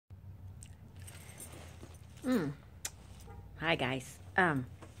Mm. Hi guys.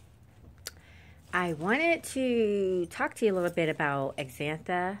 I wanted to talk to you a little bit about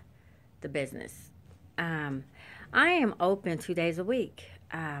Exantha, the business. Um, I am open 2 days a week.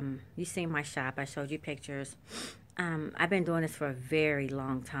 You seen my shop. I showed you pictures. I've been doing this for a very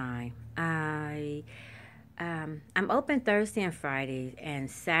long time. I'm open Thursday and Friday and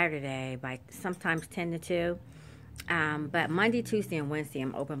Saturday by sometimes 10 to 2. But Monday, Tuesday, and Wednesday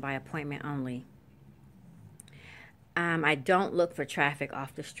I'm open by appointment only. I don't look for traffic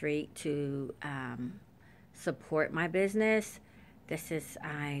off the street to support my business.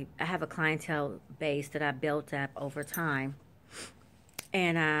 I have a clientele base that I built up over time,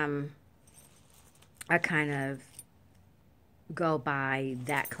 and I kind of go by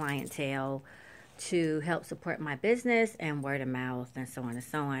that clientele to help support my business and word of mouth and so on and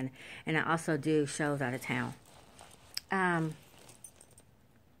so on. And I also do shows out of town. Um,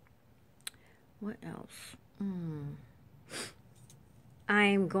 what else?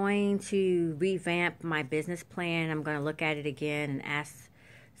 I'm going to revamp my business plan. I'm going to look at it again and ask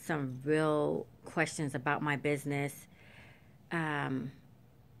some real questions about my business. And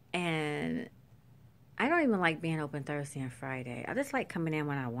I don't even like being open Thursday and Friday. I just like coming in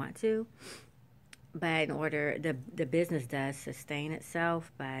when I want to. But in order, the business does sustain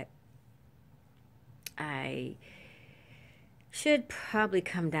itself, but I should probably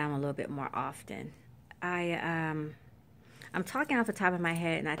come down a little bit more often. I'm talking off the top of my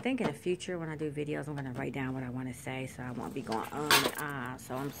head, and I think in the future when I do videos, I'm going to write down what I want to say so I won't be going and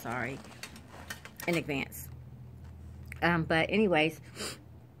so I'm sorry in advance. But anyways,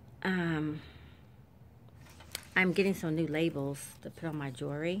 I'm getting some new labels to put on my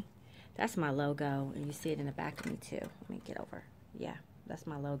jewelry. That's my logo, and you see it in the back of me too. Let me get over. Yeah, that's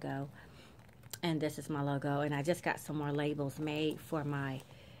my logo. And this is my logo, and I just got some more labels made for my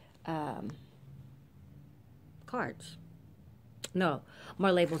cards. No,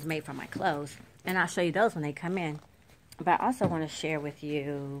 more labels made for my clothes, and I'll show you those when they come in. But I also want to share with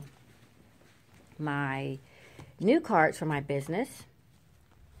you my new cards for my business.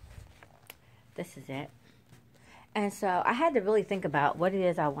 This is it. And so I had to really think about what it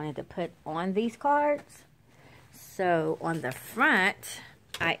is I wanted to put on these cards. So on the front,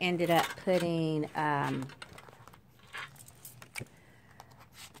 I ended up putting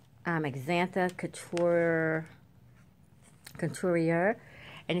Exantha Couturier.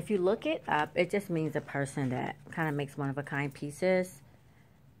 And if you look it up, it just means a person that kind of makes one-of-a-kind pieces.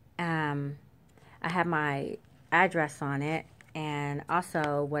 I have my address on it, and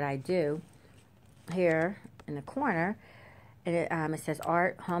also what I do here in the corner, it says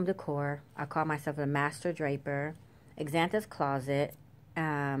Art Home Decor. I call myself a master draper. Exantha's Closet,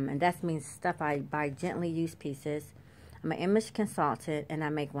 and that means stuff I buy gently used pieces. I'm an image consultant, and I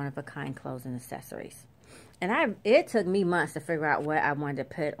make one-of-a-kind clothes and accessories. And it took me months to figure out what I wanted to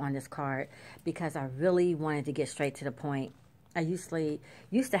put on this card because I really wanted to get straight to the point. I used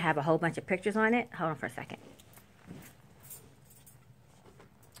to have a whole bunch of pictures on it. Hold on for a second.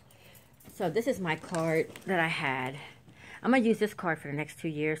 So this is my card that I had. I'm going to use this card for the next 2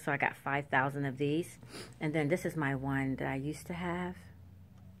 years, so I got 5,000 of these. And then this is my one that I used to have.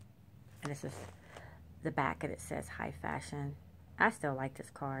 And this is the back, and it says high fashion. I still like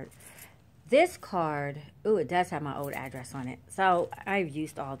this card. This card, ooh, it does have my old address on it. So I've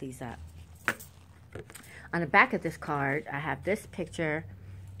used all these up. On the back of this card, I have this picture,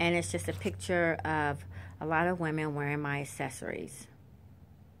 and it's just a picture of a lot of women wearing my accessories.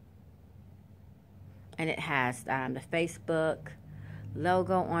 And it has the Facebook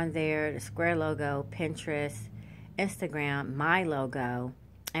logo on there, the Square logo, Pinterest, Instagram, my logo,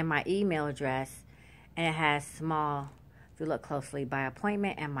 and my email address. And it has small, if you look closely, by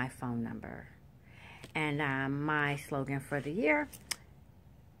appointment and my phone number. And my slogan for the year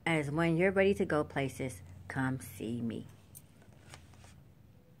is when you're ready to go places, come see me.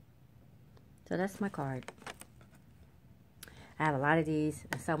 So that's my card. I have a lot of these.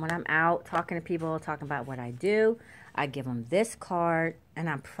 And so when I'm out talking to people, talking about what I do, I give them this card. And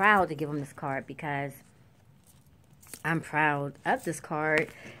I'm proud to give them this card because I'm proud of this card.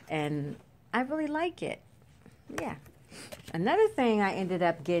 And I really like it. Yeah. Another thing I ended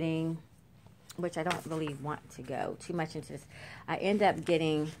up getting, which I don't really want to go too much into this, I end up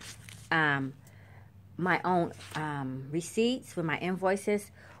getting my own receipts with my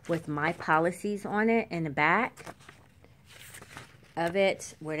invoices with my policies on it in the back of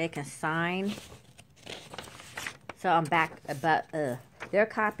it where they can sign. So I'm back, but their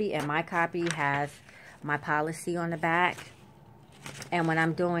copy and my copy has my policy on the back. And when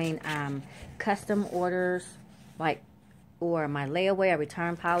I'm doing custom orders, like or my layaway or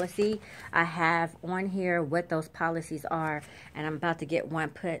return policy, I have on here what those policies are, and I'm about to get one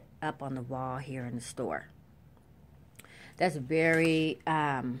put up on the wall here in the store. That's very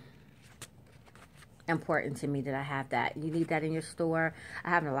important to me that I have that. You need that in your store. I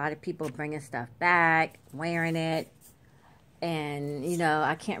have a lot of people bringing stuff back, wearing it, and, you know,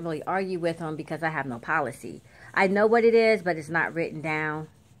 I can't really argue with them because I have no policy. I know what it is, but it's not written down.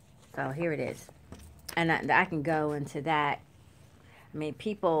 So here it is. And I can go into that. I mean,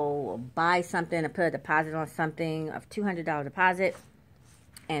 people buy something and put a deposit on something of $200 deposit,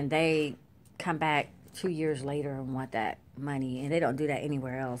 and they come back 2 years later and want that money. And they don't do that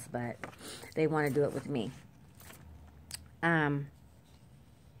anywhere else, but they want to do it with me.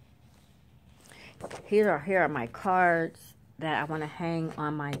 Here are my cards that I want to hang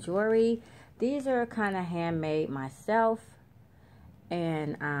on my jewelry. These are kind of handmade myself.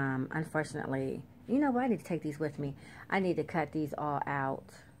 And unfortunately, you know what? I need to take these with me. I need to cut these all out.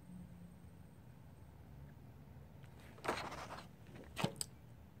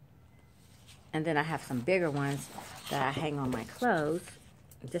 And then I have some bigger ones that I hang on my clothes.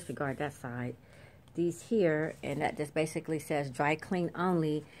 Disregard that side. These here, and that just basically says dry clean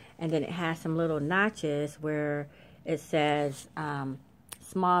only. And then it has some little notches where it says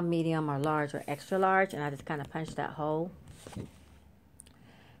small, medium, or large, or extra large. And I just kind of punch that hole.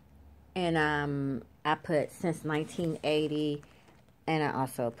 And I put since 1980, and I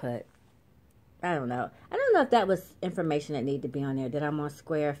also put, I don't know if that was information that needed to be on there, that I'm on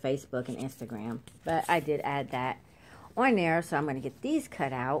Square, Facebook, and Instagram, but I did add that on there. So I'm going to get these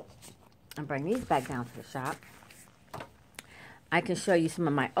cut out and bring these back down to the shop. I can show you some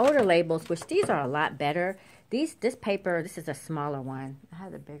of my older labels, which these are a lot better. This paper, this is a smaller one. I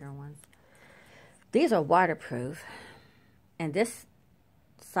have the bigger ones. These are waterproof, and this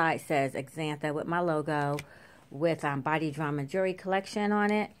side says Xantha with my logo with Body Drama Jewelry Collection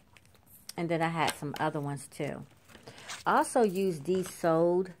on it. And then I had some other ones too. I also use these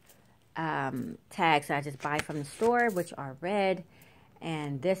sold tags I just buy from the store, which are red.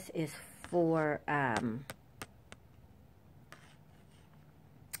 And this is for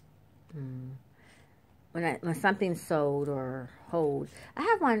when something's sold or hold. I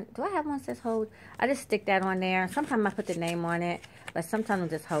have one. Do I have one that says hold? I just stick that on there. Sometimes I put the name on it, but sometimes I'm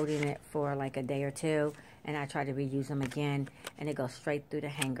just holding it for like a day or two, and I try to reuse them again, and it goes straight through the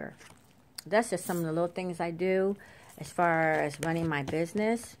hanger. That's just some of the little things I do as far as running my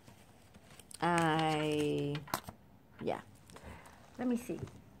business. Yeah. Let me see.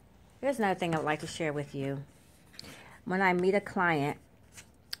 Here's another thing I'd like to share with you. When I meet a client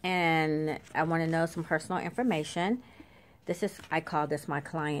and I want to know some personal information, I call this my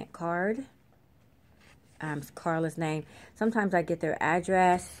client card. Carla's name. Sometimes I get their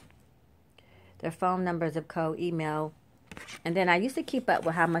address, their phone number, zip code, email. And then I used to keep up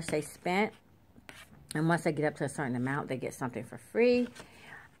with how much they spent. And once they get up to a certain amount, they get something for free.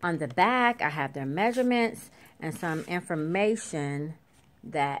 On the back, I have their measurements and some information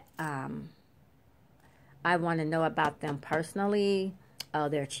that I want to know about them personally. Oh,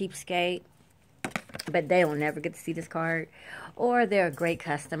 they're a cheapskate, but they will never get to see this card. Or they're a great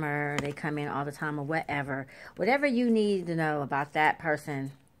customer. They come in all the time or whatever. Whatever you need to know about that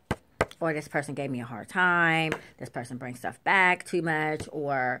person. Or this person gave me a hard time. This person brings stuff back too much.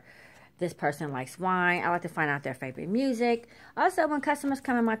 Or this person likes wine. I like to find out their favorite music. Also, when customers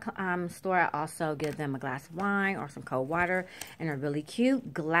come in my store, I also give them a glass of wine or some cold water and a really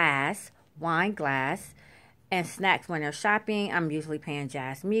cute wine glass. And snacks when they're shopping. I'm usually playing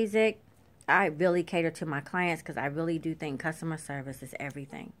jazz music. I really cater to my clients because I really do think customer service is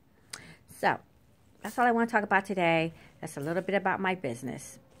everything. So, that's all I want to talk about today. That's a little bit about my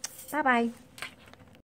business. Bye-bye.